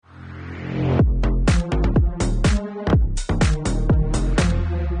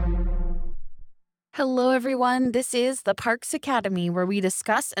Hello, everyone. This is the Parks Academy, where we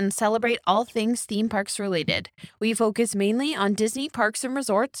discuss and celebrate all things theme parks related. We focus mainly on Disney parks and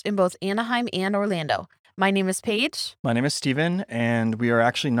resorts in both Anaheim and Orlando. My name is Paige. My name is Steven, and we are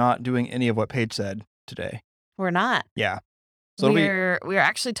actually not doing any of what Paige said today. We're not. Yeah. So we're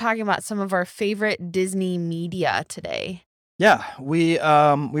actually talking about some of our favorite Disney media today. Yeah, we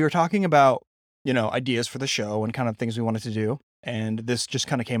were talking about, ideas for the show and kind of things we wanted to do. And this just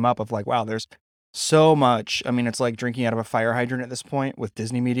kind of came up of like, wow, there's so much. I mean, it's like drinking out of a fire hydrant at this point with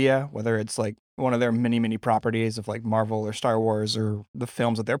Disney media, whether it's like one of their many properties of like Marvel or Star Wars or the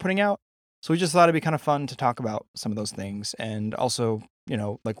films that they're putting out. So we just thought it'd be kind of fun to talk about some of those things and also,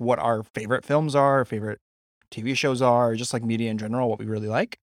 like what our favorite films are, favorite TV shows are, just like media in general, what we really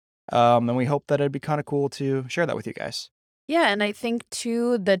like. And we hope that it'd be kind of cool to share that with you guys. Yeah, and I think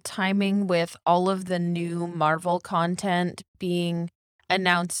too the timing with all of the new Marvel content being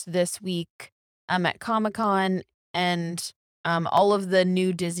announced this week at Comic-Con and all of the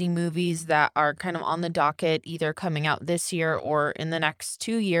new Disney movies that are kind of on the docket, either coming out this year or in the next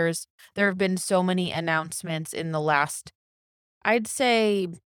 2 years. There have been so many announcements in the last, I'd say,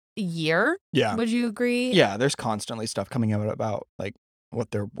 year. Yeah. Would you agree? Yeah, there's constantly stuff coming out about like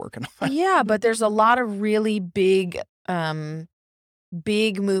what they're working on. Yeah, but there's a lot of really big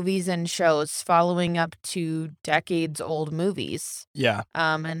movies and shows following up to decades old movies. Yeah.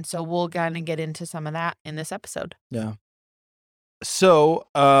 And so we'll kind of get into some of that in this episode. Yeah. So,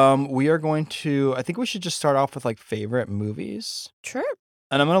 we are going to, I think we should just start off with like favorite movies. Sure.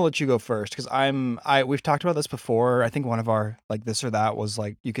 And I'm going to let you go first because we've talked about this before. I think one of our like this or that was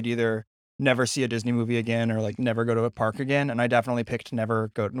like you could either never see a Disney movie again or like never go to a park again. And I definitely picked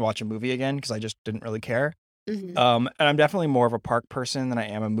never go and watch a movie again because I just didn't really care. Mhm. And I'm definitely more of a park person than I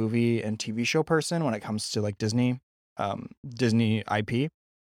am a movie and TV show person when it comes to like Disney IP.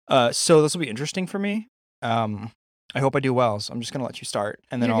 So this will be interesting for me. I hope I do well. So I'm just gonna let you start,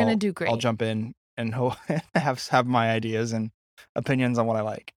 and then You're gonna do great. I'll jump in and have my ideas and opinions on what I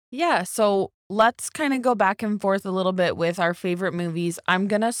like. Yeah, so let's kind of go back and forth a little bit with our favorite movies. I'm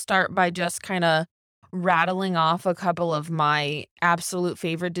gonna start by just kind of rattling off a couple of my absolute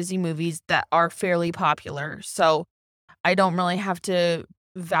favorite Disney movies that are fairly popular. So I don't really have to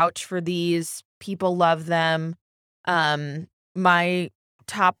vouch for these. People love them. My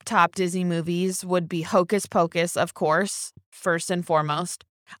top Disney movies would be Hocus Pocus, of course, first and foremost.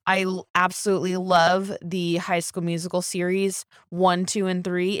 I absolutely love the High School Musical series 1, 2, and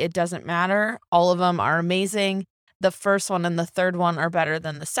 3. It doesn't matter. All of them are amazing. The first one and the third one are better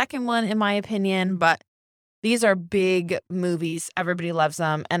than the second one, in my opinion, but these are big movies. Everybody loves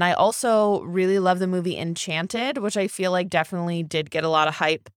them. And I also really love the movie Enchanted, which I feel like definitely did get a lot of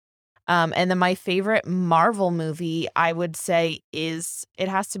hype. And then my favorite Marvel movie, I would say, it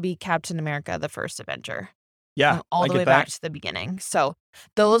has to be Captain America, the First Avenger. Yeah, All I the get way that. back to the beginning. So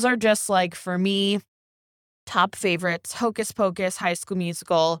those are just like, for me, top favorites: Hocus Pocus, High School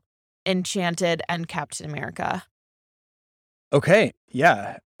Musical, Enchanted, and Captain America. Okay,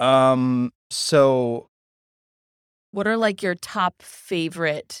 yeah. So What are like your top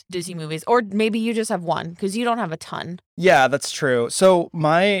favorite Disney movies? Or maybe you just have one because you don't have a ton. yeah, that's true. So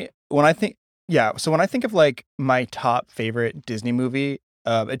when I think of like my top favorite Disney movie,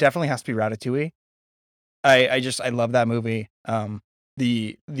 it definitely has to be Ratatouille. I love that movie.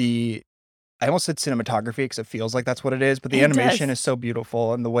 The I almost said cinematography because it feels like that's what it is, but the It animation does. is so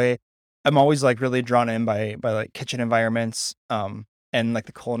beautiful, and the way I'm always like really drawn in by like kitchen environments, and like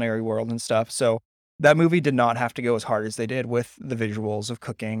the culinary world and stuff. So that movie did not have to go as hard as they did with the visuals of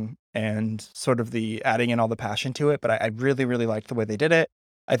cooking and sort of the adding in all the passion to it. But I really liked the way they did it.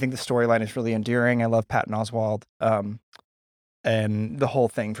 I think the storyline is really endearing. I love Patton Oswalt. And the whole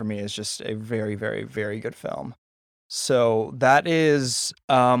thing for me is just a very good film. So that is,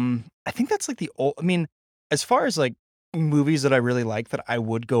 I think that's like as far as like movies that I really like that I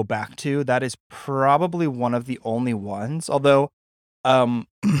would go back to, that is probably one of the only ones. Although,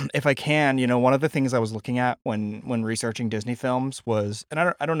 if I can, one of the things I was looking at when researching Disney films was, and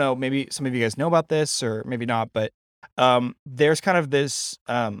I don't know, maybe some of you guys know about this or maybe not, but there's kind of this,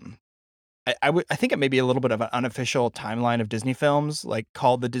 I think it may be a little bit of an unofficial timeline of Disney films, like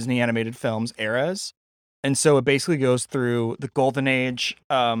called the Disney Animated Films eras. And so it basically goes through the Golden Age,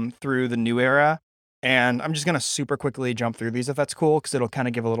 through the New Era. And I'm just going to super quickly jump through these if that's cool, because it'll kind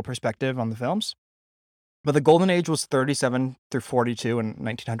of give a little perspective on the films. But the Golden Age was 37 through 42 in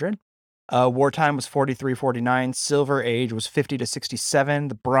 1900. Wartime was 43, 49. Silver Age was 50 to 67.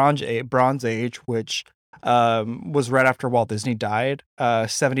 The Bronze Age, which was right after Walt Disney died,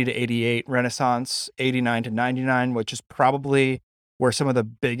 70 to 88. Renaissance, 89 to 99, which is probably where some of the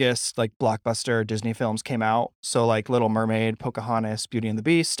biggest like blockbuster Disney films came out. So like Little Mermaid, Pocahontas, Beauty and the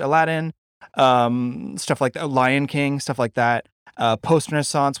Beast, Aladdin, stuff like that, Lion King, stuff like that.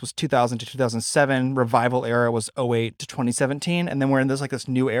 Post-Renaissance was 2000 to 2007. Revival era was 08 to 2017. And then we're in this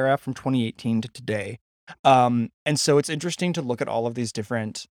new era from 2018 to today. And so it's interesting to look at all of these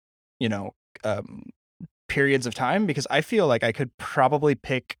different, you know, periods of time, because I feel like I could probably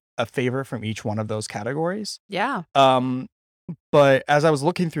pick a favorite from each one of those categories. Yeah. But as I was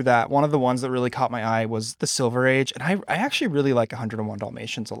looking through that, one of the ones that really caught my eye was the Silver Age. And I actually really like 101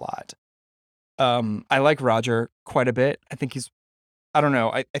 Dalmatians a lot. I like Roger quite a bit. I think I don't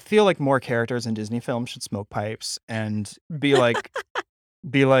know. I feel like more characters in Disney films should smoke pipes and be like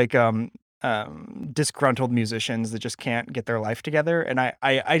disgruntled musicians that just can't get their life together. And I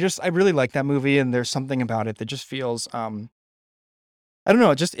really like that movie, and there's something about it that just feels I don't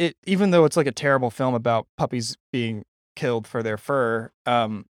know, even though it's like a terrible film about puppies being killed for their fur,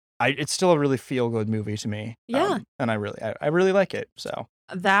 it's still a really feel good movie to me. Yeah. And I really like it. So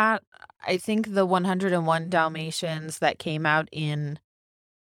That, I think the 101 Dalmatians that came out in,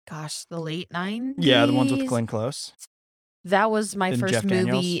 gosh, the late 90s. yeah, the ones with Glenn Close. That was my And first Jeff movie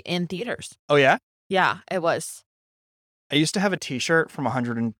Daniels. in theaters. Oh yeah? Yeah, it was. I used to have a t-shirt from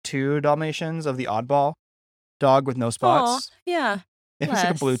 102 Dalmatians of the Oddball dog with no spots. Aw, yeah. It was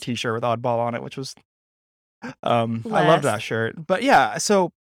like a blue Les. t-shirt with Oddball on it, which was I love Les. that shirt. But yeah,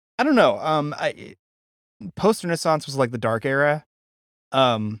 so I don't know. Post-Renaissance was like the dark era.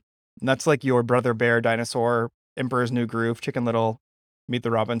 That's like Your Brother Bear, Dinosaur, Emperor's New Groove, Chicken Little, Meet the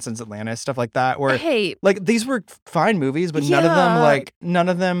Robinsons, Atlantis, stuff like that. Where Hey, like these were fine movies, but none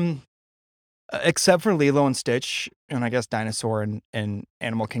of them except for Lilo and Stitch, and I guess Dinosaur and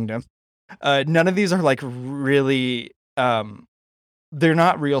Animal Kingdom. None of these are like really they're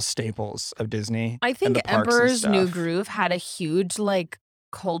not real staples of Disney. I and think the parks and Emperor's New stuff. Groove had a huge like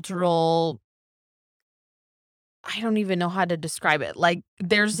cultural, I don't even know how to describe it. Like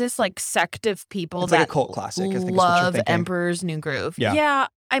there's this like sect of people It's like a that cult classic, I think is what you're love thinking. Emperor's New Groove. Yeah. Yeah,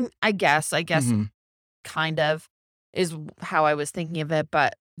 I guess Mhm. kind of is how I was thinking of it,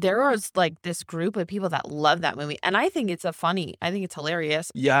 but there was like this group of people that love that movie, and I think it's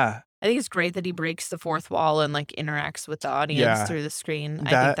hilarious. Yeah. I think it's great that he breaks the fourth wall and like interacts with the audience Yeah. through the screen. I think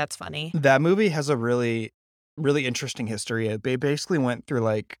That- that's funny. That movie has a really, really interesting history. It basically went through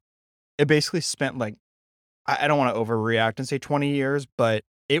it basically spent like, I don't want to overreact and say 20 years, but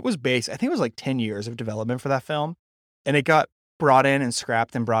it was I think it was like 10 years of development for that film. And it got brought in and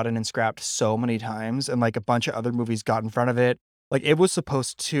scrapped so many times. And like a bunch of other movies got in front of it. Like it was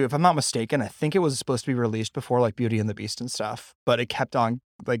supposed to, if I'm not mistaken, I think it was supposed to be released before like Beauty and the Beast and stuff, but it kept on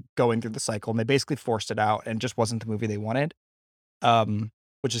like going through the cycle, and they basically forced it out and just wasn't the movie they wanted.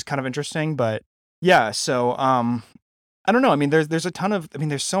 Which is kind of interesting, but yeah. So, I don't know. I mean, there's a ton of,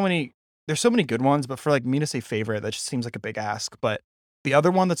 there's so many good ones, but for like me to say favorite, that just seems like a big ask. But the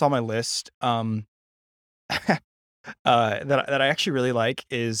other one that's on my list, that I actually really like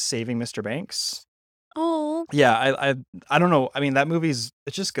is Saving Mr. Banks. Oh, Yeah, I don't know. I mean, that movie's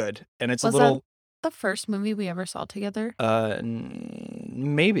it's just good, and it's was a little that the first movie we ever saw together?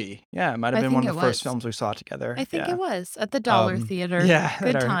 maybe, yeah, it might have I been one think of the it first was. films we saw together. I think Yeah. it was at the Dollar Theater. Yeah,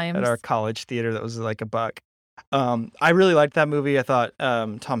 Good at times. our college theater that was like $1. I really liked that movie. I thought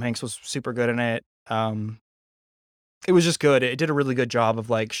Tom Hanks was super good in it. It was just good. It did a really good job of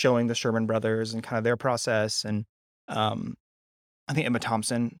like showing the Sherman brothers and kind of their process, and I think Emma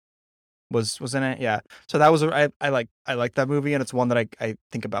Thompson was in it. Yeah. So that was I like that movie, and it's one that I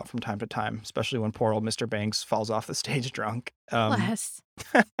think about from time to time, especially when poor old Mr. Banks falls off the stage drunk. Bless.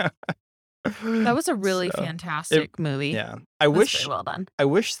 That was a really So, fantastic movie. yeah. It was very well done. I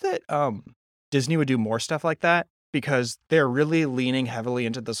wish that Disney would do more stuff like that, because they're really leaning heavily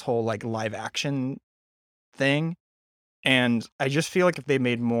into this whole like live action thing. And I just feel like if they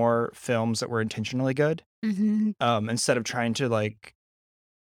made more films that were intentionally good, Mm-hmm. instead of trying to like,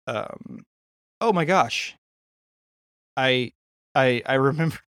 oh my gosh, I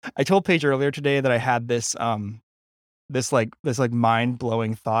remember I told Paige earlier today that I had this mind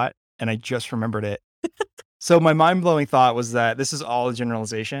blowing thought, and I just remembered it. So my mind blowing thought was that this is all a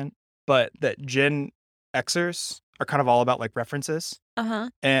generalization, but that Gen Xers are kind of all about like references, Uh-huh.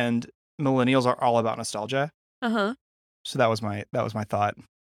 and millennials are all about nostalgia. Uh-huh. So that was my thought.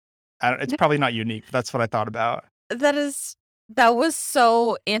 It's probably not unique, but that's what I thought about. That was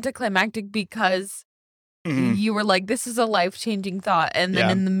so anticlimactic, because Mhm. you were like, this is a life-changing thought, and then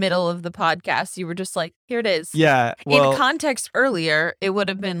Yeah. in the middle of the podcast you were just like, here it is. Yeah. Well, In context earlier, it would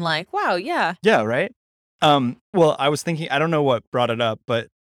have been like, wow, yeah. yeah, right. Well, I was thinking, I don't know what brought it up, but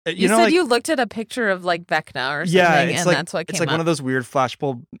You know, said like you looked at a picture of like Vecna or yeah, something, and that's what it's came like one up. of those weird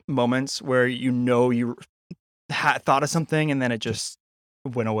flashbulb moments where you thought of something and then it just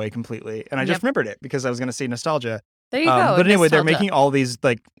went away completely, and I just Yep. remembered it because I was gonna say nostalgia. There you go. But anyway, they're Nostalgia. making all these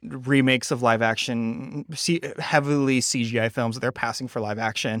like remakes of live action, heavily CGI films that they're passing for live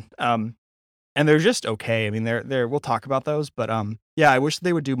action. And they're just okay. I mean, they're we'll talk about those, but yeah, I wish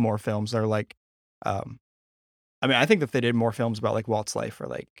they would do more films that are like, um, I mean, I think if they did more films about like Walt's life or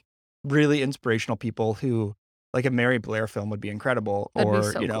like really inspirational people who like a Mary Blair film would be incredible, That'd be or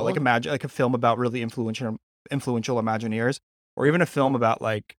so like cool. imagine like a film about really influential Imagineers, or even a film about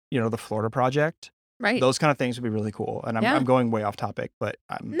like the Florida Project. Right. Those kind of things would be really cool. And I'm Yeah. going way off topic, but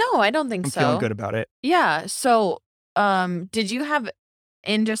I'm No, I don't think I'm feeling so. good about it. Yeah. So, did you have,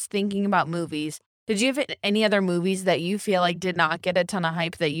 in just thinking about movies, did you have any other movies that you feel like did not get a ton of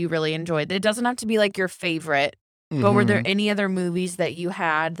hype that you really enjoyed? It doesn't have to be like your favorite, but were there Hmm. any other movies that you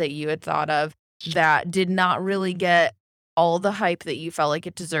had thought of that did not really get all the hype that you felt like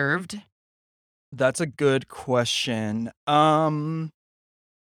it deserved? That's a good question.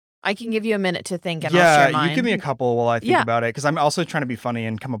 I can give you a minute to think and I'll Yeah, share you give me a mine. couple while I think Yeah. about it because I'm also trying to be funny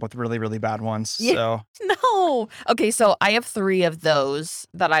and come up with really, really bad ones. Yeah. So, No. Okay, so I have 3 of those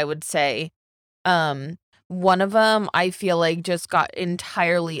that I would say. Um, One of them I feel like just got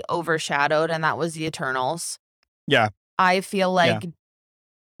entirely overshadowed, and that was The Eternals. yeah, I feel yeah. like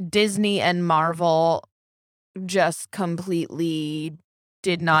Disney and Marvel just completely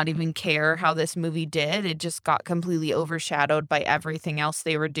did not even care how this movie did. It just got completely overshadowed by everything else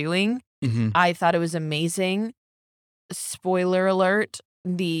they were doing. Mhm. I thought it was amazing. Spoiler alert,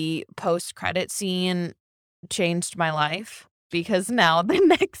 the post-credit scene changed my life because now the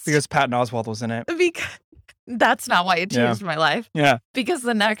next Because Patton Oswalt was in it. because that's not why it Yeah, changed my life. yeah. Because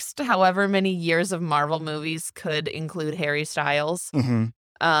the next however many years of Marvel movies could include Harry Styles. Mhm.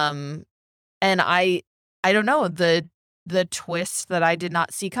 Um, and I don't know, the twist that I did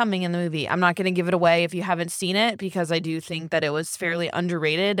not see coming in the movie. I'm not gonna give it away if you haven't seen it because I do think that it was fairly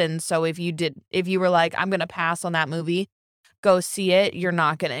underrated, and so if you were like, "I'm gonna pass on that movie," go see it. You're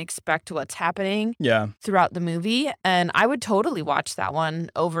not gonna expect what's happening Yeah. throughout the movie, and I would totally watch that one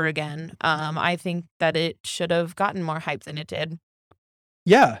over again. I think that it should have gotten more hype than it did.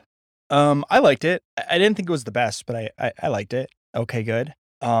 Yeah. I liked it. I didn't think it was the best, but I liked it. Okay, good.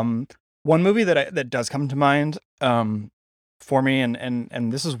 Um, One movie that does come to mind, for me,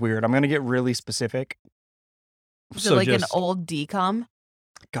 and this is weird. I'm gonna get really specific. Is it So like an just old decom?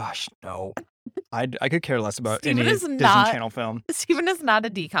 gosh, no. I could care less about Steven any is Disney not Channel film. Steven is not a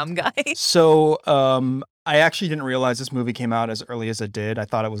decom guy. So, I actually didn't realize this movie came out as early as it did. I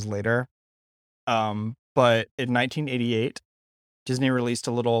thought it was later. But in 1988, Disney released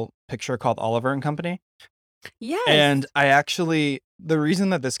a little picture called Oliver and Company. Yes. And the reason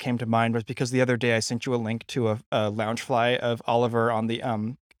that this came to mind was because the other day I sent you a link to a Loungefly of Oliver on the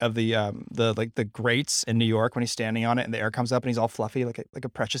like the grates in New York when he's standing on it and the air comes up and he's all fluffy like a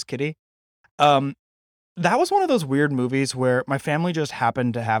precious kitty. Um, that was one of those weird movies where my family just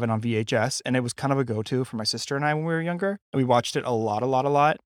happened to have it on VHS, and it was kind of a go-to for my sister and I when we were younger. And we watched it a lot, a lot, a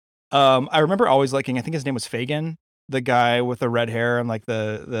lot. I remember always liking, I think his name was Fagin, the guy with the red hair and like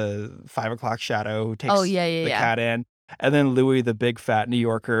the 5 o'clock shadow who Oh, takes yeah, yeah, the yeah. cat in. And then Louis, the big fat New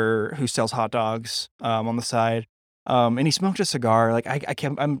Yorker who sells hot dogs on the side. And he smoked a cigar. Like I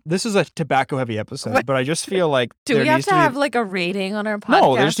can't. This is a tobacco heavy episode, What but I just feel like do there we have needs to to have, be like, a rating on our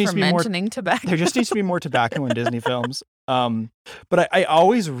no. There just podcast needs for to be more. mentioning tobacco? There just needs to be more tobacco in Disney films. But I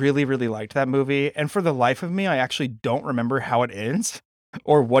always really, really liked that movie. And for the life of me, I actually don't remember how it ends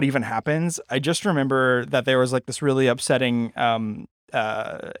or what even happens. I just remember that there was like this really upsetting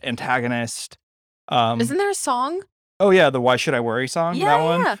antagonist. Isn't Um, there a song? oh yeah, the Why Should I Worry song, that Yeah,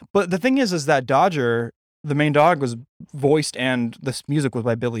 one. yeah. But the thing is that Dodger, the main dog, was voiced and this music was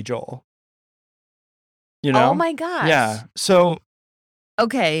by Billy Joel. You Oh know? my gosh. Yeah. So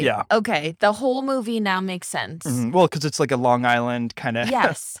Okay, yeah. okay, the whole movie now makes sense. Well, because it's like a Long Island kind of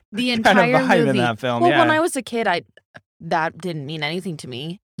Yes, the kind of entire vibe in movie. that film. Well, when Yeah. I was a kid, I that didn't mean anything to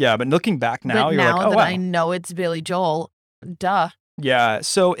me, Yeah, but looking back but now, you're like, now "Oh, that I wow." know it's Billy Joel, duh. Yeah,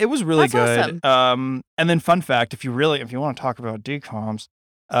 so it was really That's good. awesome. And then fun fact, if you wanna talk about DCOMs,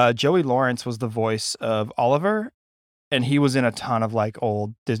 Joey Lawrence was the voice of Oliver, and he was in a ton of, like,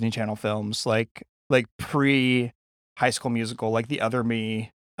 old Disney Channel films, like pre-High School Musical, like The Other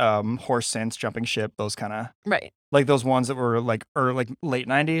Me, Horse Sense, Jumping Ship, those kinda Right. like, those ones that were, like, late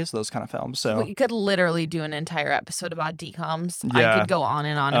 '90s, those kind of films, so We could literally do an entire episode about decoms. I yeah. could go on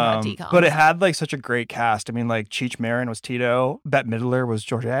and on about But it decoms. had, like, such a great cast. I mean, like, Cheech Marin was Tito, Bette Midler was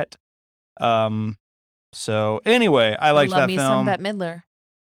Georgette. Um, so anyway, I liked Love that me some film. Bette Midler.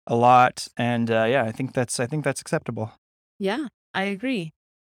 a lot, and yeah, I think that's acceptable. Yeah, I agree.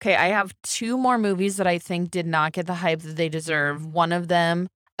 Okay, I have 2 more movies that I think did not get the hype that they deserve. One of them,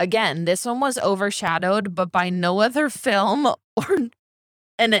 again, this one was overshadowed, but by no other film or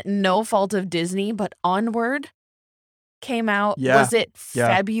and at no fault of Disney, but Onward came out. Yeah, Was it yeah,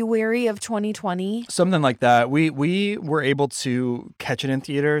 February of 2020? something like that. We were able to catch it in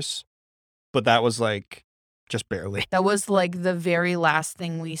theaters, but that was like just barely. That was like the very last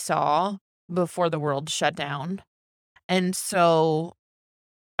thing we saw before the world shut down. And so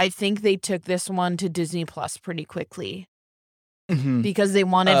I think they took this one to Disney Plus pretty quickly Mhm. because they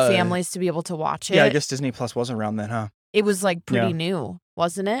wanted families to be able to watch Yeah, I it. guess Disney Plus was around then, huh? It was like Yeah, pretty new,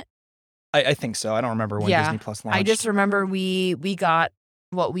 wasn't it? I think so. I don't remember when Yeah. Disney Plus I just launched. remember we got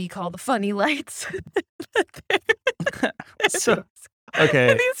what we call the funny lights. So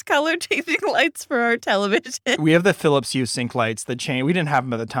okay, These color changing lights for our television. we have the Philips Hue sync lights that change. We didn't have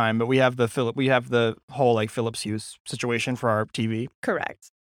them at the time, but we have the whole like Philips Hue situation for our TV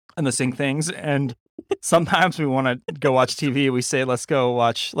Correct. and the sync things. And sometimes we want to go watch TV. We say, let's go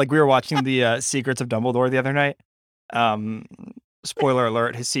watch. Like we were watching the Secrets of Dumbledore the other night. Um, Spoiler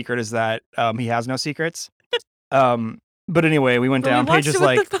alert: his secret is that he has no secrets. But anyway, we went But down. we watched Paige is it with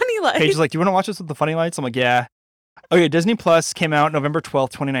like, the funny lights. do you want to watch this with the funny lights? I'm like, yeah. Okay, Disney Plus came out November 12th,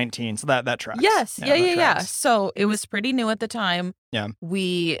 2019. So that tracks. Yes. that Yeah. tracks. So it was pretty new at the time. Yeah.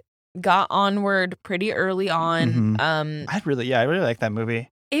 We got Onward pretty early on. Mhm. I really like that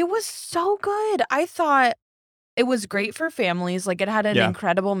movie. It was so good. I thought it was great for families. Like it had an Yeah.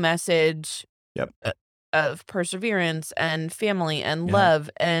 incredible message Yep. of perseverance and family and Yeah. love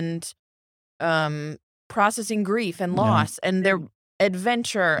and processing grief and Yeah. loss and their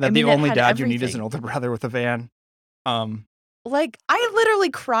adventure. That I mean, the it only had dad you need is everything. an older brother with a van. Like I literally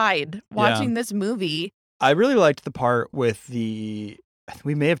cried Yeah. watching this movie. I really liked the part with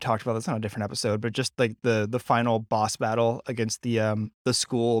we may have talked about this on a different episode, but just like the final boss battle against the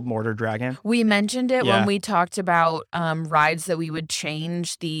school mortar dragon. We mentioned it Yeah. when we talked about rides that we would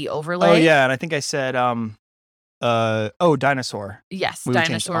change the overlay. Oh yeah, and I think I said dinosaur. Yes, We would change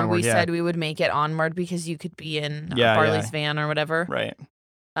to Dinosaur. Onward, We yeah. said we would make it Onward because you could be in Yeah, Barley's yeah. van or whatever. Right.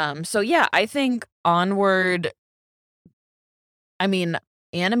 So yeah, I think Onward, I mean,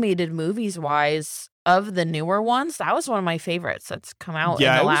 animated movies wise, of the newer ones, that was one of my favorites that's come out in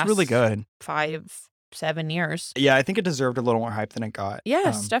Yeah, the it was last really good. 5-7 years. Yeah, I think it deserved a little more hype than it got.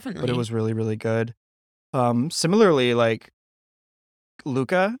 Yes, But definitely. it was really, really good. Similarly, like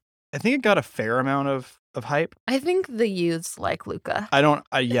Luca, I think it got a fair amount of hype. I think the youths like Luca. I don't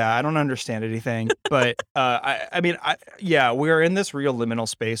understand anything, but we're in this real liminal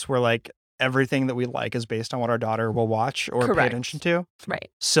space where like everything that we like is based on what our daughter will watch or pay Correct. attention to.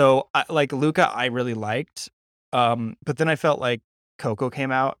 Right. So like Luca, I really liked, but then I felt like Coco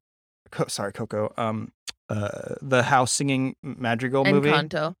came out. Coco. The house singing madrigal movie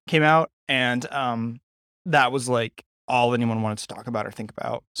Encanto. came out, and that was like all anyone wanted to talk about or think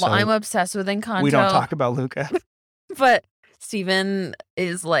about. So Well, I'm obsessed with Encanto. we don't talk about Luca. But Steven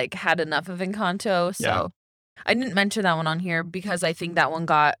is like had enough of Encanto, so Yeah. I didn't mention that one on here because I think that one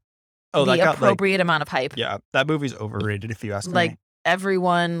got Oh, the that got like appropriate amount of hype. yeah, that movie's overrated if you ask Like me.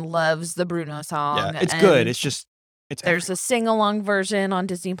 everyone loves the Bruno song. Yeah, it's good. and It's just there's a sing-along version on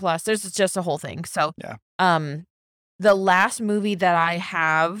Disney Plus. There's just a whole thing. So Yeah. The last movie that I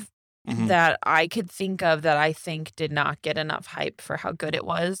have Mhm. that I could think of that I think did not get enough hype for how good it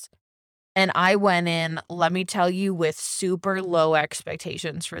was. And I went in, let me tell you, with super low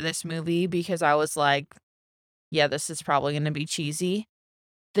expectations for this movie because I was like, yeah, this is probably going to be cheesy.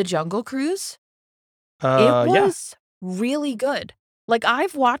 The Jungle Cruise, it Yeah. was really good. Like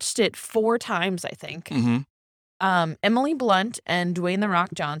I've watched it 4 times, I think. Mhm. Emily Blunt and Dwayne "The Rock"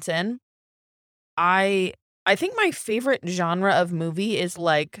 Johnson. I think my favorite genre of movie is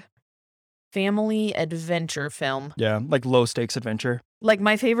like family adventure film. Yeah, like low stakes adventure. Like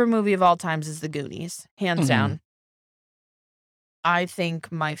my favorite movie of all times is The Goonies, hands Mhm. down. I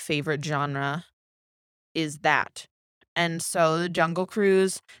think my favorite genre is that. And so the Jungle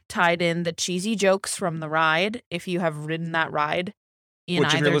Cruise tied in the cheesy jokes from the ride. If you have ridden that ride in Which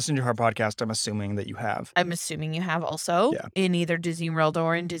if you're either, listening to our podcast, I'm assuming that you have. I'm assuming you have also Yeah. in either Disney World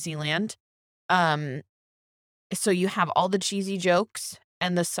or in Disneyland. So you have all the cheesy jokes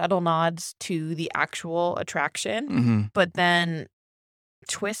and the subtle nods to the actual attraction, Mhm. but then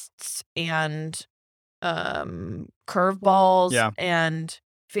twists and curveballs Yeah. and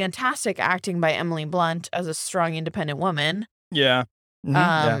fantastic acting by Emily Blunt as a strong, independent woman. Yeah.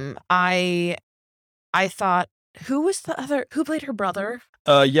 Mhm, yeah. I thought, who played her brother?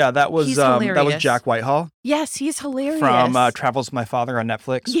 Yeah, that was He's Jack hilarious. Whitehall Yes, he's from hilarious. Travels with My Father on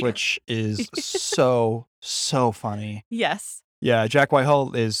Netflix, Yeah. which is so funny. Yes. Yeah, Jack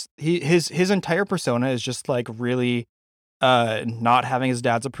Whitehall is his entire persona is just like really not having his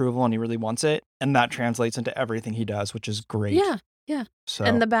dad's approval, and he really wants it, and that translates into everything he does, which is great. Yeah, yeah. And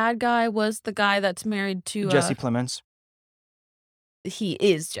So the bad guy was the guy that's married to, Jesse Plemons. he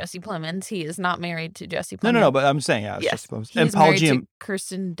is Jesse Plemons. He is not married to Jesse No, Plemons. but I'm saying, yeah, it's Yes, Jesse Plemons. And he's Paul married to Giam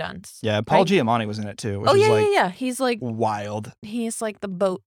Kirsten Dunst, yeah, Paul right? Giamatti was in it too, which Oh, is yeah, like yeah. He's like wild. the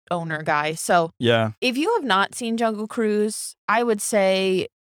boat owner guy. So, Yeah. if you have not seen Jungle Cruise, I would say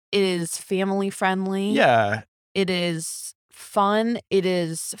it is family friendly. Yeah. It is fun. It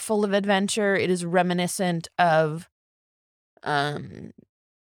is full of adventure. It is reminiscent of,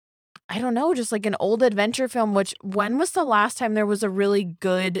 I don't know, just like an old adventure film, which when was the last time there was a really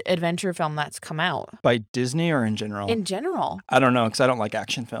good adventure film that's come out? By Disney or in general? In general. I don't know, because I don't like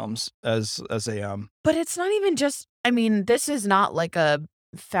action films as a But it's not even just, I mean, this is not like a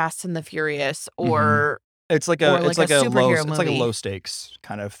Fast and the Furious or it's like or a like a superhero it's like a movie. low stakes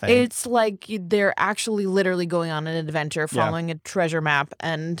kind of thing. It's like they're actually literally going on an adventure, Yeah. following a treasure map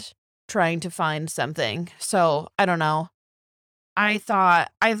and trying to find something. So, I don't know. I thought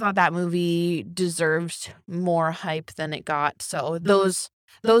that movie deserved more hype than it got. So those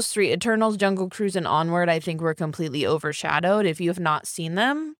three, Eternals, Jungle Cruise, and Onward, I think were completely overshadowed. If you have not seen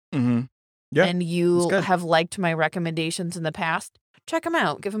them Yeah, and it's you good. have liked my recommendations in the past, check them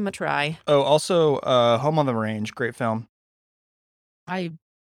out. Give them a try. Oh, also, Home on the Range, great film. I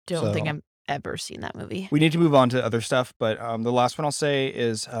don't think So- I've ever seen that movie. We need to move on to other stuff, but the last one I'll say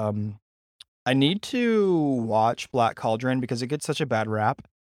is I need to watch Black Cauldron because it gets such a bad rap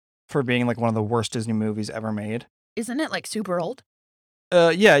for being like one of the worst Disney movies ever made. Isn't it like super old?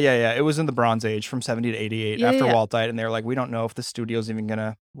 Yeah. It was in the Bronze Age from 70 to 88 Yeah, after yeah. Walt died, and they were like, we don't know if the studio's even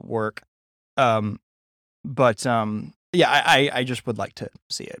gonna work. Yeah, I just would like to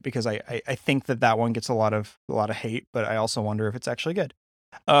see it because I think that one gets a lot of hate, but I also wonder if it's actually good.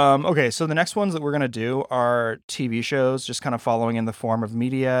 Okay, so the next ones that we're gonna do are TV shows, just kind of following in the form of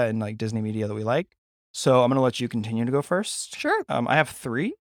media and like Disney media that we like. So I'm gonna let you continue to go first. Sure. I have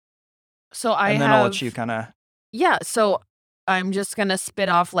 3, So and then I'll let you kind of Yeah, so I'm just gonna spit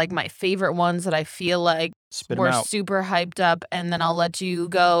off like my favorite ones that I feel like spit them were out. super hyped up, and then I'll let you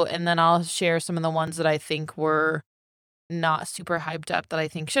go, and then I'll share some of the ones that I think were not super hyped up that I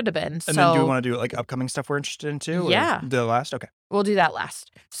think should have been. And then do you want to do like upcoming stuff we're interested in too? or Yeah. The last? Okay. We'll do that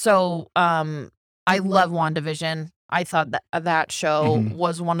last. So, I love WandaVision. I thought that show Mhm.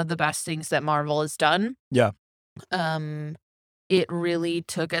 was one of the best things that Marvel has done. Yeah. It really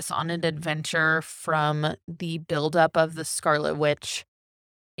took us on an adventure from the buildup of the Scarlet Witch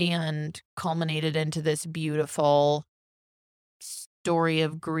and culminated into this beautiful story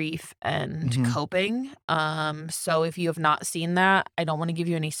of grief and Mhm. coping. So if you have not seen that, I don't want to give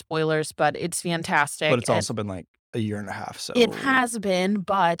you any spoilers, but it's fantastic. But it's and also been like a year and a half, so it has been,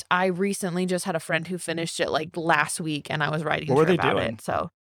 but I recently just had a friend who finished it like last week, and I was writing What to were her they about doing? it.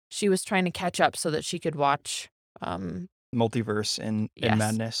 So she was trying to catch up so that she could watch multiverse in Yes.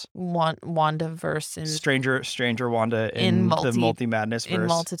 madness. WandaVerse in Stranger Wanda In the multi madness verse.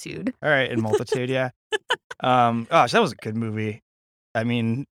 multitude. All right, in multitude, yeah. Gosh, that was a good movie. I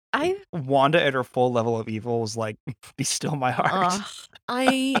mean, I Wanda at her full level of evil was like, be still my heart.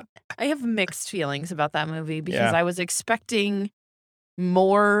 I have mixed feelings about that movie because Yeah. I was expecting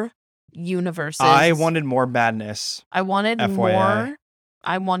more universes. I wanted more madness. I wanted FYI. more.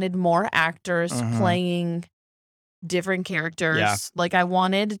 I wanted more actors Mhm. playing different characters. Yeah. Like I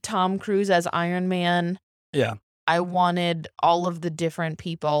wanted Tom Cruise as Iron Man. Yeah. I wanted all of the different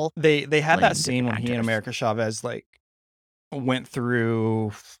people. They had Playing that scene when different he and actors. America Chavez like went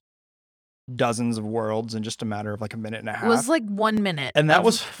through dozens of worlds in just a matter of like a minute and a half. It was like 1 minute. And that of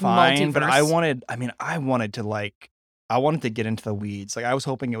was fine, but I multiverse. wanted to get into the weeds. Like I was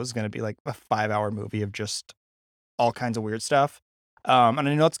hoping it was going to be like a 5-hour movie of just all kinds of weird stuff. And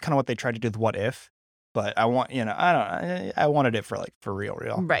I know that's kind of what they tried to do with What If, but I wanted it for real.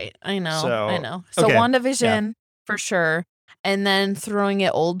 Right. I know. So, I know. So okay, WandaVision for sure. And then throwing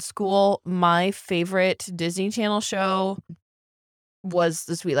it old school, my favorite Disney Channel show was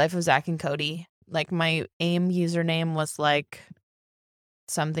The Sweet Life of Zach and Cody. Like my AIM username was like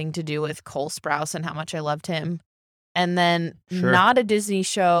something to do with Cole Sprouse and how much I loved him. And then Sure. not a Disney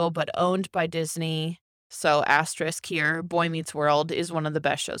show, but owned by Disney. So asterisk here, Boy Meets World is one of the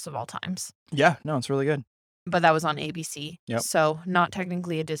best shows of all times. Yeah, no, it's really good. But that was on ABC. Yep. So not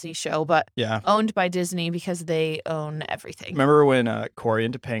technically a Disney show, but Yeah. owned by Disney because they own everything. Remember when Corey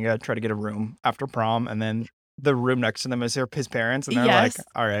and Topanga tried to get a room after prom, and then the room next to them is his parents, and they're like, Yes.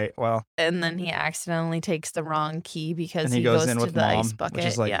 all right, well, And then he accidentally takes the wrong key and because he he goes goes in to with the ice mom, which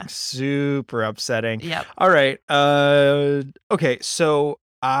is bucket. like Yeah. super upsetting. Yep. All right. Okay, so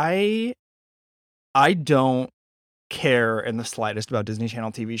I don't care in the slightest about Disney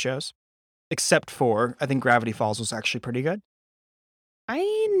Channel TV shows, except for I think Gravity Falls was actually pretty good.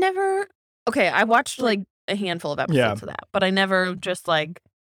 I never. Okay, I watched like a handful of Yeah. episodes of that, but I never just like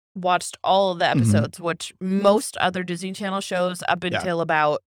watched all of the Mhm. episodes, which most other Disney Channel shows up Yeah. until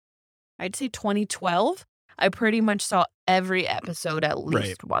about, I'd say 2012, I pretty much saw every episode at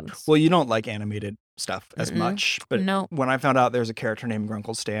least once. Well, you don't like animated stuff as Mm-mm. much, but No. when I found out there's a character named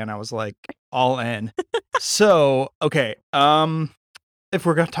Grunkle Stan, I was like all in. So, okay, if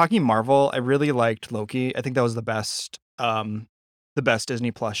we're talking Marvel, I really liked Loki. I think that was the best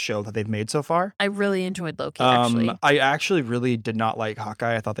Disney Plus show that they've made so far. I really enjoyed Loki, actually. I actually really did not like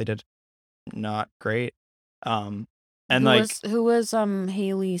Hawkeye. I thought they did not great. And who was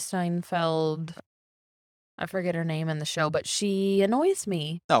Haley Steinfeld? I forget her name in the show, but she annoys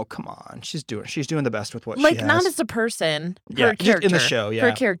me. Oh, come on. She's doing the best with what Like, she has. not as a person. Yeah, Her just character. in the show, yeah.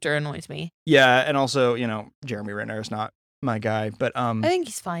 Her character annoys me. Yeah, and also, Jeremy Renner is not my guy, but I think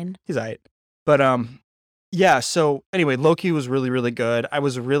he's fine. he's all right. But yeah, so anyway, Loki was really, really good. I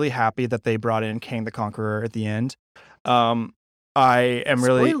was really happy that they brought in Kang the Conqueror at the end. I am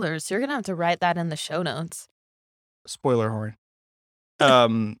really Spoilers. You're gonna have to write that in the show notes. spoiler horn.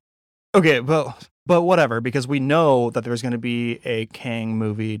 Okay, but whatever, because we know that there's going to be a Kang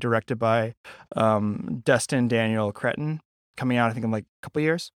movie directed by Destin Daniel Cretton coming out, I think, in like a couple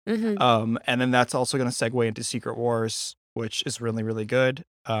years. Mm-hmm. And then that's also going to segue into Secret Wars, which is really, really good.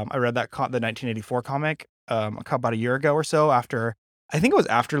 I read that the 1984 comic about a year ago or so. I think it was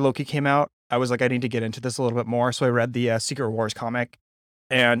after Loki came out. I was like, I need to get into this a little bit more, so I read the Secret Wars comic,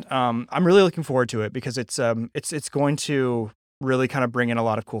 and I'm really looking forward to it because it's going to really kind of bring in a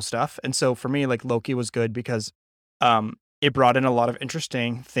lot of cool stuff. And so for me, like, Loki was good because it brought in a lot of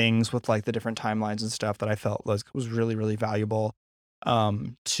interesting things with like the different timelines and stuff that I felt was really, really valuable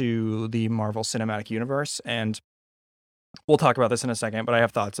to the Marvel Cinematic Universe. And we'll talk about this in a second, but I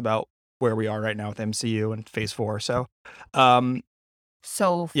have thoughts about where we are right now with MCU and Phase 4. So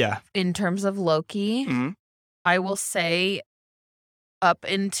yeah. In terms of Loki, Mhm. I will say up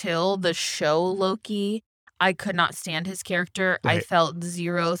until the show Loki, I could not stand his character. I Right. felt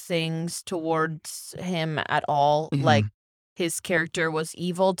zero things towards him at all. Mhm. Like, his character was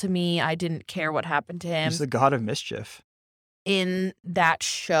evil to me. I didn't care what happened to him. He's the god of mischief. In that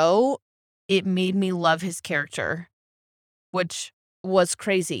show, it made me love his character, which was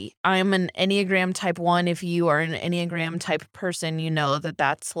crazy. I'm an Enneagram type 1. If you are an Enneagram type person, you know that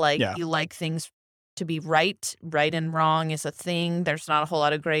that's like, Yeah. you like things to be right. Right and wrong is a thing. There's not a whole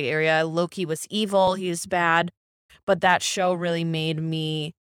lot of gray area. Loki was evil. He was bad. But that show really made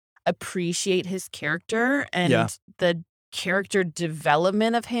me appreciate his character and Yeah. the character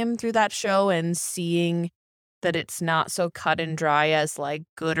development of him through that show, and seeing that it's not so cut and dry as like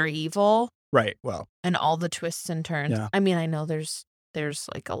good or evil, Right. Well, and all the twists and turns. Yeah. I mean, I know there's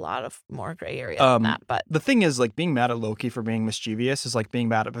like a lot of more gray area than that, but the thing is, like, being mad at Loki for being mischievous is like being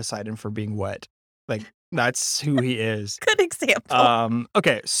mad at Poseidon for being wet. Like, that's who he is. good example.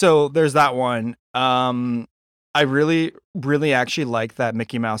 Okay, so there's that one. I really, really actually like that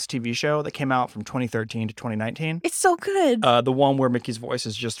Mickey Mouse TV show that came out from 2013 to 2019. It's so good. The one where Mickey's voice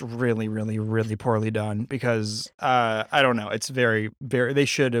is just really, really, really poorly done because I don't know. It's very, very. They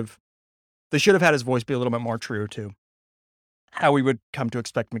should have had his voice be a little bit more true to how we would come to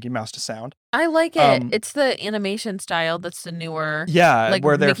expect Mickey Mouse to sound. I like it. It's the animation style that's the newer. Yeah, like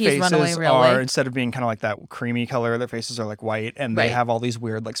where their Mickey's Runaway faces Railway. are, instead of being kind of like that creamy color, their faces are like white, and they Right. have all these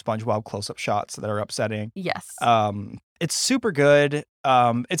weird like SpongeBob close-up shots that are upsetting. Yes. It's super good.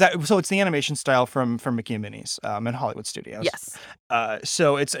 It's the animation style from Mickey and Minnie's in Hollywood Studios. Yes.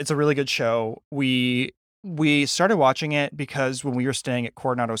 So it's a really good show. We started watching it because when we were staying at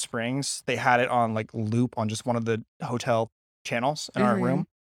Coronado Springs, they had it on like loop on just one of the hotel channels in our Mhm. room.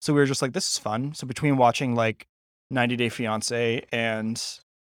 So we were just like, this is fun. So between watching like 90 Day Fiance and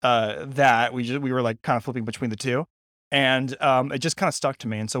that, we were like kind of flipping between the two. And it just kind of stuck to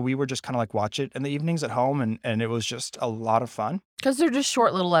me. And so we were just kind of like watch it in the evenings at home, and it was just a lot of fun. Because they're just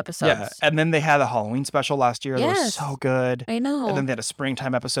short little episodes. Yeah. And then they had a Halloween special last year that was Yes. so good. I know. And then they had a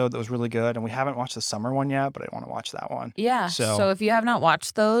springtime episode that was really good. And we haven't watched the summer one yet, but I want to watch that one. Yeah. So- So if you have not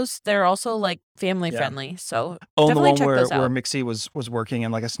watched those, they're also like family Yeah. friendly. So Oh, and the definitely one check where those out. Mixie was working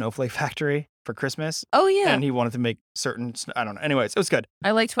in like a snowflake factory for Christmas. Oh yeah. And he wanted to make certain, I don't know. Anyways, it was good.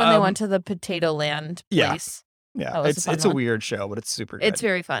 I liked when they um, went to the Potato Land yeah. place. Yeah. That was a fun It's a one. weird show, but it's super good. It's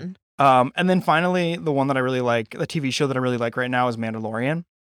very fun. And then finally, the one that I really like, the TV show that I really like right now is Mandalorian.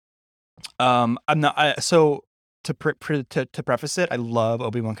 I'm not so to preface it, I love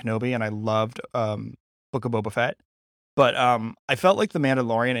Obi-Wan Kenobi and I loved Book of Boba Fett. But I felt like The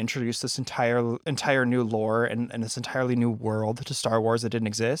Mandalorian introduced this entire new lore and this entirely new world to Star Wars that didn't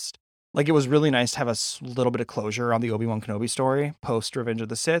exist. Like it was really nice to have a little bit of closure on the Obi-Wan Kenobi story post Revenge of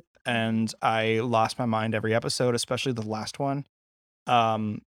the Sith, and I lost my mind every episode, especially the last one.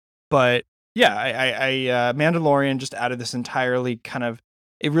 Um, but yeah, Mandalorian just added this entirely kind of,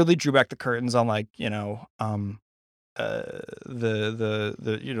 it really drew back the curtains on like, the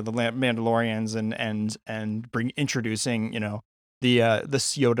Mandalorians and bring introducing, the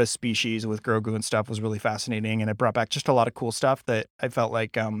Yoda species with Grogu and stuff was really fascinating, and it brought back just a lot of cool stuff that I felt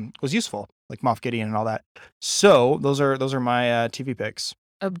like was useful, like Moff Gideon and all that. So those are my TV picks.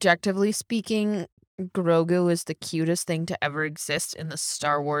 Objectively speaking, Grogu is the cutest thing to ever exist in the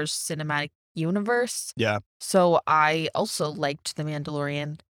Star Wars cinematic universe. Yeah. So I also liked The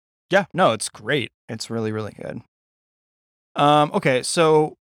Mandalorian. Yeah, no, it's great. It's really, really good. Okay,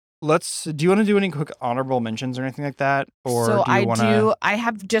 so do you want to do any quick honorable mentions or anything like that? Or So do you want to? I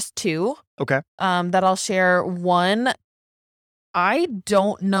have just two Okay. that I'll share. One, I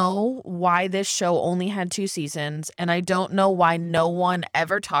don't know why this show only had 2 seasons, and I don't know why no one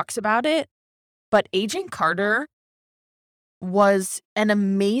ever talks about it, but Agent Carter was an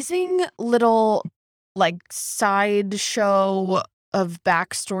amazing little, like, side show of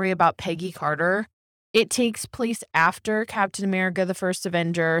backstory about Peggy Carter. It takes place after Captain America: The First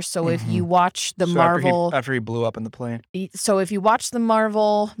Avenger, so if you watch the So Marvel after he blew up in the plane. so if you watch the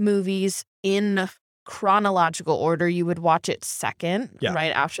Marvel movies in chronological order, you would watch it second, Yeah.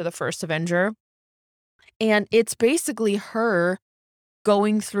 right after The First Avenger. And it's basically her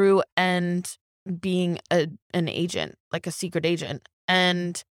going through and being an agent, like a secret agent.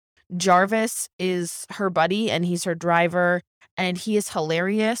 And Jarvis is her buddy and he's her driver, and he is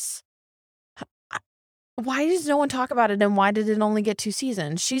hilarious. Why does no one talk about it, and why did it only get 2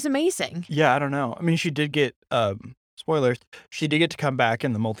 seasons? She's amazing. Yeah, I don't know. I mean, she did get spoilers. She did get to come back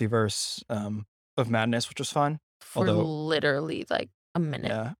in the multiverse of madness, which was fun. For literally like a minute.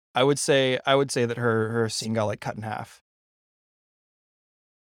 Yeah, I would say that her scene got like cut in half.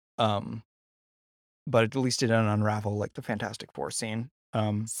 But at least it didn't unravel like the Fantastic Four scene.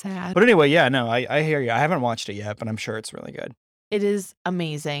 Sad. But anyway, yeah, no, I hear you. I haven't watched it yet, but I'm sure it's really good. It is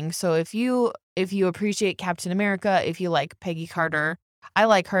amazing. So if you appreciate Captain America, if you like Peggy Carter, I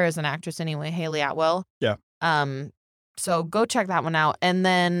like her as an actress anyway, Haley Atwell. Yeah. So go check that one out. And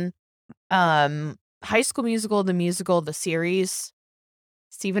then High School Musical, the series.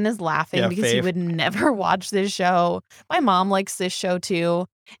 Steven is laughing because he would never watch this show. My mom likes this show too.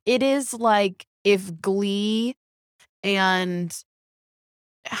 It is like if Glee and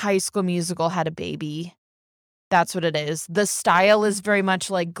High School Musical had a baby. That's what it is. The style is very much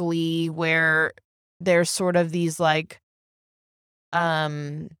like Glee, where there's sort of these like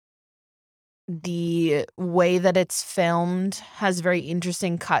the way that it's filmed has very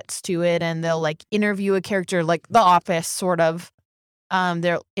interesting cuts to it, and they'll like interview a character, like The Office sort of.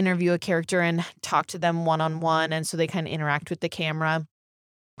 They'll interview a character and talk to them one-on-one, and so they kind of interact with the camera.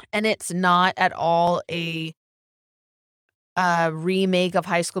 And it's not at all a remake of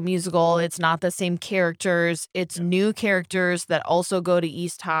High School Musical. It's not the same characters. It's new characters that also go to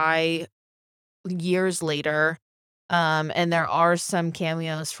East High years later. And there are some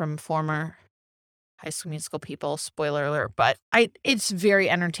cameos from former High School Musical people, spoiler alert, but it's very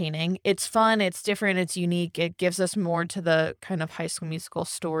entertaining. It's fun, it's different, it's unique. It gives us more to the kind of High School Musical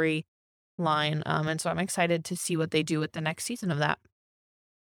story line. And so I'm excited to see what they do with the next season of that.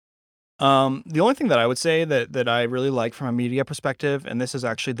 The only thing that I would say that I really like from a media perspective, and this is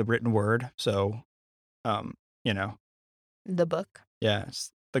actually the written word, so The book. Yeah,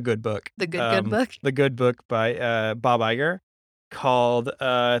 it's The Good Book. The good book. The Good Book by Bob Iger, called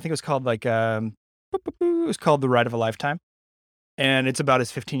I think it was called like it was called The Ride of a Lifetime, and it's about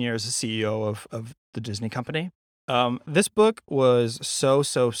his 15 years as CEO of the Disney company. This book was so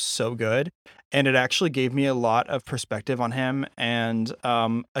good, and it actually gave me a lot of perspective on him and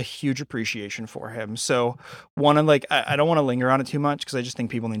a huge appreciation for him. So I don't want to linger on it too much because I just think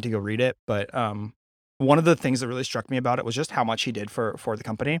people need to go read it. But one of the things that really struck me about it was just how much he did for the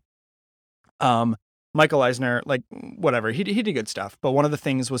company. Michael Eisner, like whatever, he did good stuff. But one of the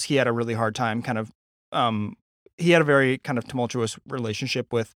things was he had a really hard time he had a very kind of tumultuous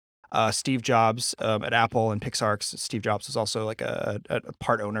relationship with Steve Jobs at Apple and Pixar. Steve Jobs was also like a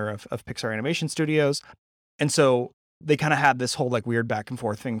part owner of Pixar Animation Studios. And so they kind of had this whole like weird back and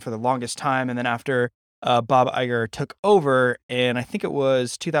forth thing for the longest time. And then after Bob Iger took over, and I think it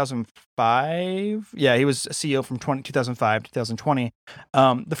was 2005. Yeah, he was CEO from 2005 to 2020.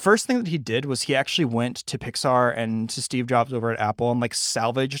 The first thing that he did was he actually went to Pixar and to Steve Jobs over at Apple and like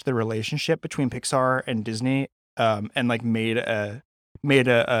salvaged the relationship between Pixar and Disney, and like made a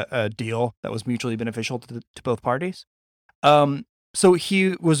deal that was mutually beneficial to both parties. So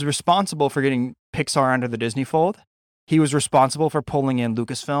he was responsible for getting Pixar under the Disney fold. He was responsible for pulling in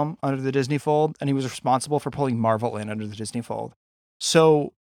Lucasfilm under the Disney fold, and he was responsible for pulling Marvel in under the Disney fold.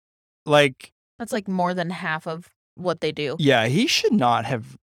 So, like, That's like more than half of what they do. yeah, he should not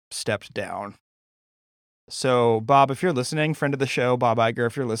have stepped down. So, Bob, if you're listening, friend of the show, Bob Iger,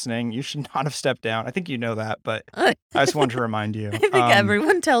 if you're listening, you should not have stepped down. I think you know that, but I just wanted to remind you. I think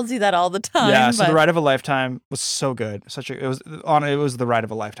everyone tells you that all the time. Yeah, so but The Ride of a Lifetime was so good. It was the ride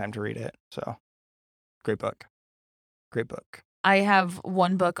of a lifetime to read it. So, great book. Great book. I have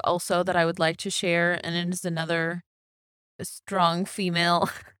one book also that I would like to share, and it is another strong female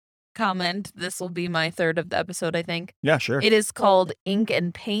comment. This will be my third of the episode, I think. Yeah, sure. It is called Ink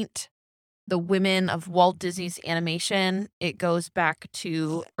and Paint, The Women of Walt Disney's Animation. It goes back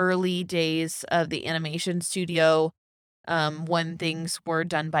to early days of the animation studio, when things were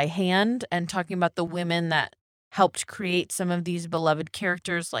done by hand, and talking about the women that helped create some of these beloved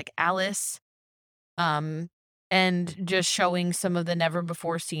characters like Alice, and just showing some of the never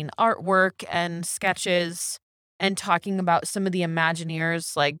before seen artwork and sketches, and talking about some of the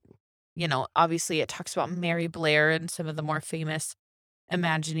Imagineers, like, obviously it talks about Mary Blair and some of the more famous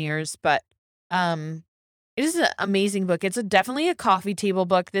Imagineers, but it is an amazing book. It's definitely a coffee table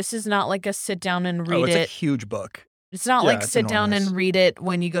book. This is not like a sit down and read it's it. a huge book. It's not Yeah, like it's sit down enormous. and read it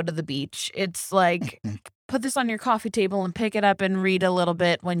when you go to the beach. It's like put this on your coffee table and pick it up and read a little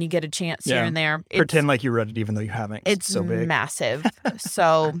bit when you get a chance here Yeah. and there. Pretend like you read it even though you haven't. It's so big. massive.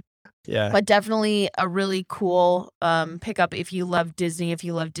 So, Yeah. but definitely a really cool pickup if you love Disney, if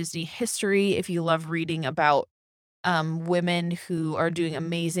you love Disney history, if you love reading about women who are doing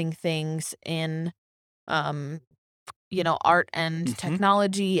amazing things in art and Mhm.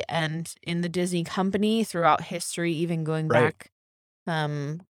 technology and in the Disney company throughout history, even going Right. back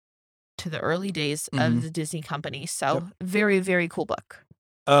to the early days Mhm. of the Disney company. So very, very cool book.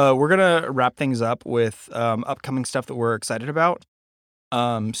 We're gonna wrap things up with upcoming stuff that we're excited about.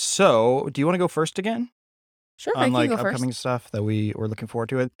 So do you want to go first again? Sure, I On can like go first. upcoming stuff that we're looking forward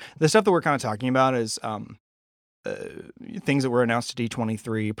to. The stuff that we're kind of talking about is things that were announced at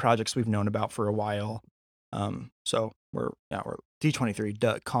D23, projects we've known about for a while. So we're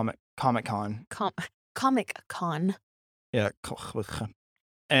D23, Comic Con. Comic Con. Yeah,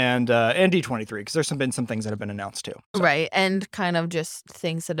 and D23 because there's been some things that have been announced too. So. Right, and kind of just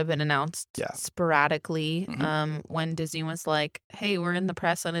things that have been announced Yeah. sporadically. When Disney was like, "Hey, we're in the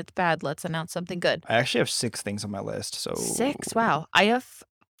press and it's bad. Let's announce something good." I actually have 6 things on my list. So 6? Wow, I have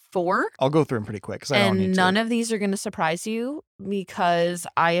 4. I'll go through them pretty quick because I don't need And to. none of these are going to surprise you because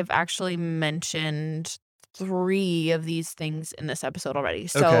I have actually mentioned 3 of these things in this episode already.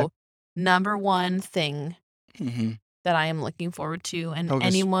 So, Okay. number one thing Mhm. that I am looking forward to, and Hocus-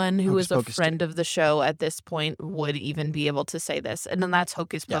 anyone who Hocus is a Pocus 2. friend of the show at this point would even be able to say this. And then that's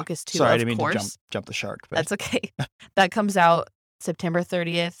Hocus Yeah. Pocus 2, Sorry, I of didn't mean course. to jump the shark. But That's okay. That comes out September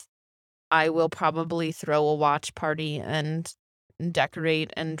 30th. I will probably throw a watch party and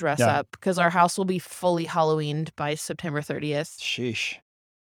decorate and dress Yeah. up because our house will be fully Halloweened by September 30th. sheesh.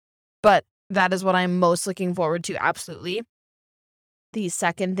 But that is what I'm most looking forward to, absolutely. The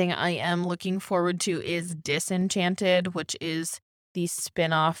second thing I am looking forward to is Disenchanted, which is the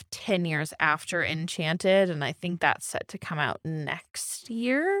spin-off 10 years after Enchanted, and I think that's set to come out next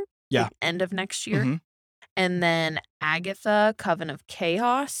year. Yeah. Like end of next year. Mhm. And then Agatha, Coven of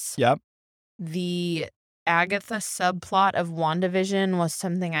Chaos. Yep. The Agatha subplot of WandaVision was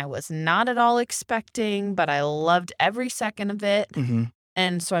something I was not at all expecting, but I loved every second of it. Mm-hmm.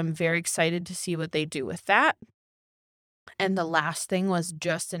 And so I'm very excited to see what they do with that. And the last thing was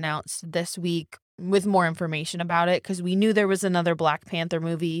just announced this week with more information about it because we knew there was another Black Panther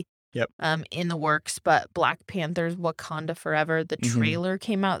movie in the works, but Black Panther's Wakanda Forever, the trailer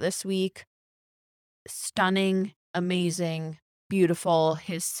came out this week. Stunning, amazing, beautiful.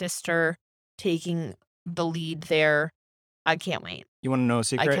 His sister taking the lead there. I can't wait. You want to know a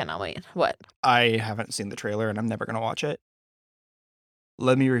secret? I cannot wait. What? I haven't seen the trailer and I'm never going to watch it.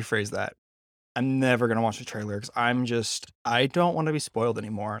 Let me rephrase that. I'm never going to watch the trailer because I don't want to be spoiled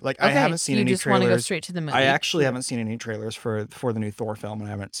anymore. Like, I haven't seen any You just want to go trailers. straight to the movie. I actually haven't seen any trailers for the new Thor film and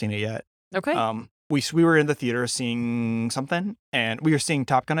I haven't seen it yet. Okay. We were in the theater seeing something and we were seeing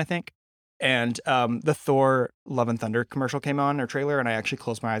Top Gun, I think. And the Thor Love and Thunder commercial came on or trailer and I actually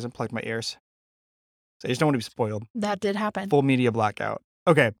closed my eyes and plugged my ears. So I just don't want to be spoiled. That did happen. Full media blackout.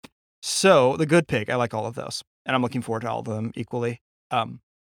 Okay. So the good pick, I like all of those. And I'm looking forward to all of them equally.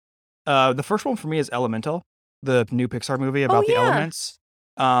 The first one for me is Elemental, the new Pixar movie about the elements.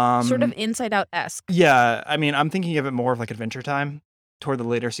 Sort of Inside Out-esque. Yeah, I mean, I'm thinking of it more of like Adventure Time toward the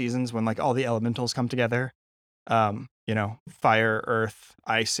later seasons when like all the elementals come together. Fire, earth,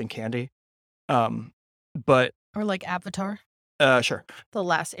 ice, and candy. But Or like Avatar, sure. The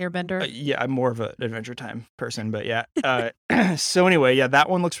Last Airbender. Yeah, I'm more of an Adventure Time person, but yeah. So anyway, yeah, that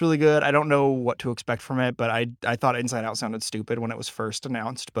one looks really good. I don't know what to expect from it, but I thought Inside Out sounded stupid when it was first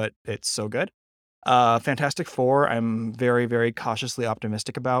announced, but it's so good. Fantastic Four, I'm very, very cautiously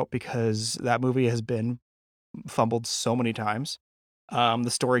optimistic about because that movie has been fumbled so many times. The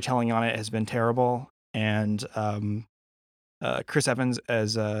storytelling on it has been terrible, and Chris Evans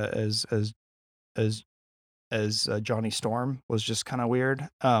as Johnny Storm was just kind of weird.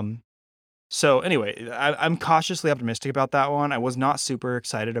 So anyway, I'm cautiously optimistic about that one. I was not super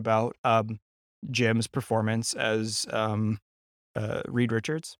excited about Jim's performance as Reed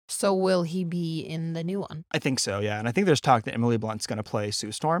Richards. So will he be in the new one? I think so, yeah. And I think there's talk that Emily Blunt's going to play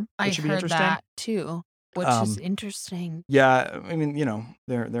Sue Storm, which should be interesting. I heard that too, which is interesting. Yeah, I mean,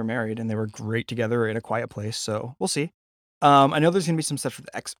 they're married and they were great together in A Quiet Place, so we'll see. I know there's going to be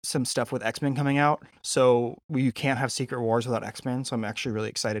some stuff with X-Men coming out, so you can't have Secret Wars without X-Men, so I'm actually really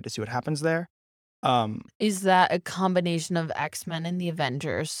excited to see what happens there. Is that a combination of X-Men and the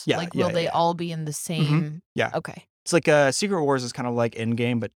Avengers? Yeah, Like, will they all be in the same? Yeah. Okay. It's like Secret Wars is kind of like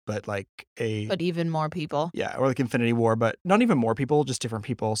Endgame, but like But even more people. Yeah, or like Infinity War, but not even more people, just different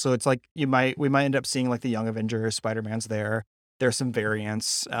people. So it's like we might end up seeing like the Young Avengers, Spider-Man's there. There's some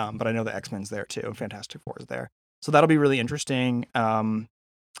variants, but I know the X-Men's there too, and Fantastic Four's there. So that'll be really interesting. And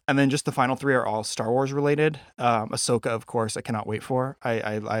then just the final three are all Star Wars related. Ahsoka, of course, I cannot wait for.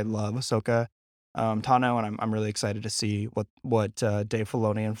 I love Ahsoka Tano, and I'm really excited to see what Dave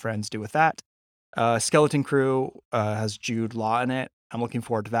Filoni and friends do with that. Skeleton Crew has Jude Law in it. I'm looking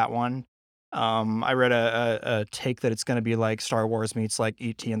forward to that one. I read a take that it's going to be like Star Wars meets like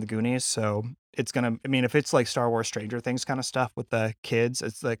E.T. and the Goonies. So it's going to, I mean, if it's like Star Wars Stranger Things kind of stuff with the kids,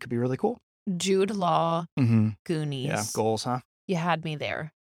 that could be really cool. Jude Law, Goonies. Yeah, goals, huh? You had me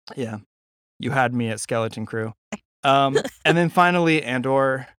there. Yeah. You had me at Skeleton Crew. And then finally,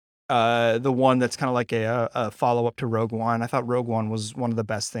 Andor, the one that's kind of like a follow-up to Rogue One. I thought Rogue One was one of the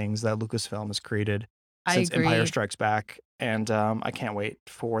best things that Lucasfilm has created since Empire Strikes Back, and I can't wait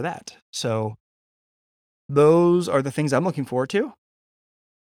for that. So those are the things I'm looking forward to.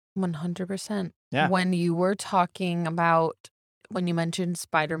 100%. Yeah. When you were talking about, when you mentioned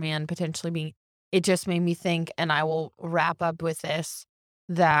Spider-Man potentially being, it just made me think, and I will wrap up with this,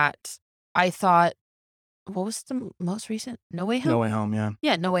 that I thought, what was the most recent? No Way Home? No Way Home, yeah.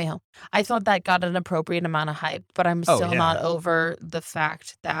 Yeah, No Way Home. I thought that got an appropriate amount of hype, but I'm still not over the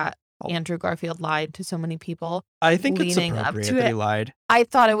fact that Andrew Garfield lied to so many people. I think it's appropriate that he lied. I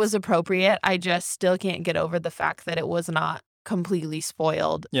thought it was appropriate. I just still can't get over the fact that it was not completely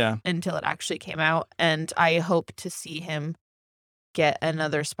spoiled until it actually came out. And I hope to see him get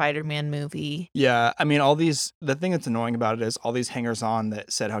another Spider-Man movie. Yeah, I mean, the thing that's annoying about it is all these hangers-on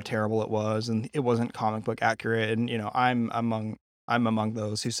that said how terrible it was and it wasn't comic book accurate. And, I'm among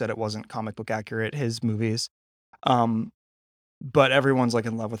those who said it wasn't comic book accurate, his movies. But everyone's like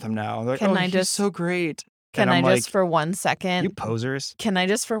in love with him now. They're like, he's so great. Can I just for 1 second? You posers. Can I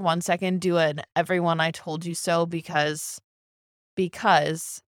just for 1 second do an everyone I told you so because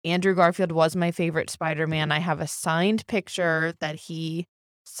Andrew Garfield was my favorite Spider-Man. I have a signed picture that he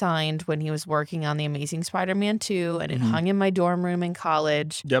signed when he was working on The Amazing Spider-Man 2, and it hung in my dorm room in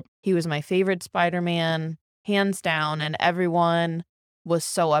college. Yep. He was my favorite Spider-Man, hands down, and everyone was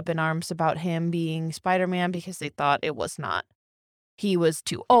so up in arms about him being Spider-Man because they thought it was not. He was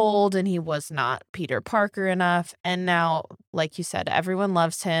too old and he was not Peter Parker enough. And now, like you said, everyone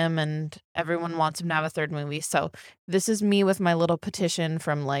loves him and everyone wants him to have a third movie. So this is me with my little petition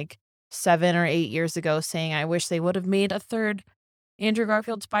from like 7 or 8 years ago saying I wish they would have made a third Andrew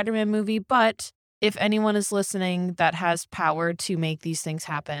Garfield Spider-Man movie. But if anyone is listening that has power to make these things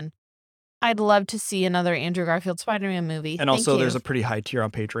happen, I'd love to see another Andrew Garfield Spider-Man movie. And also there's a pretty high tier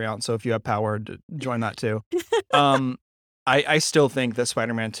on Patreon. So if you have power, join that too. I still think that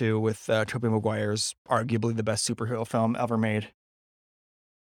Spider-Man 2 with Tobey Maguire is arguably the best superhero film ever made.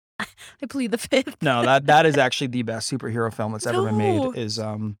 I plead the fifth. No, that is actually the best superhero film that's ever been made. Is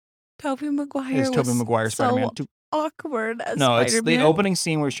Tobey Maguire Spider-Man 2. Awkward as No, Spider-Man. It's the opening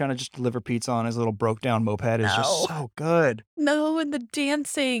scene where he's trying to just deliver pizza on his little broke down moped is just so good. No, and the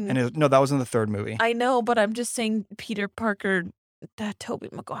dancing. And that was in the third movie. I know, but I'm just saying Peter Parker, Tobey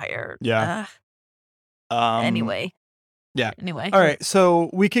Maguire. Yeah. Um, Anyway, yeah. anyway. All right. So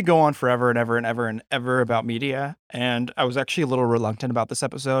we could go on forever and ever and ever and ever about media. And I was actually a little reluctant about this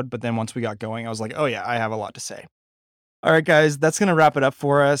episode, but then once we got going, I was like, oh yeah, I have a lot to say. All right, guys, that's going to wrap it up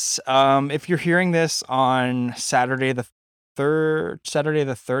for us. If you're hearing this on Saturday the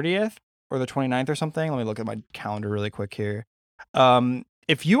 30th or the 29th or something, let me look at my calendar really quick here.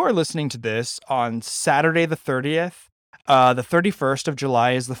 If you are listening to this on Saturday the 30th, the 31st of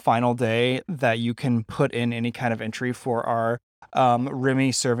July is the final day that you can put in any kind of entry for our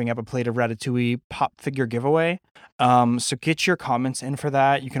Remy serving up a plate of ratatouille pop figure giveaway. So get your comments in for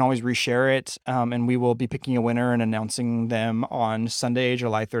that. You can always reshare it, and we will be picking a winner and announcing them on Sunday,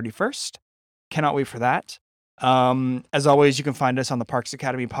 July 31st. Cannot wait for that. As always, you can find us on the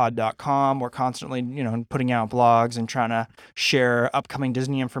parksacademypod.com. We're constantly, putting out blogs and trying to share upcoming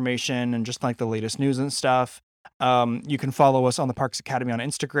Disney information and just like the latest news and stuff. You can follow us on the Parks Academy on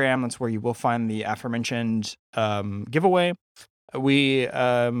Instagram. That's where you will find the aforementioned giveaway. We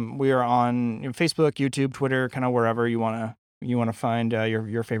are on Facebook, YouTube, Twitter, kind of wherever you wanna find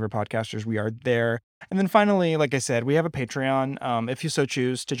your favorite podcasters. We are there. And then finally, like I said, we have a Patreon. If you so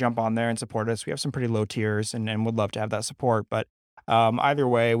choose to jump on there and support us, we have some pretty low tiers and would love to have that support. But either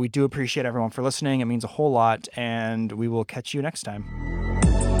way, we do appreciate everyone for listening. It means a whole lot, and we will catch you next time.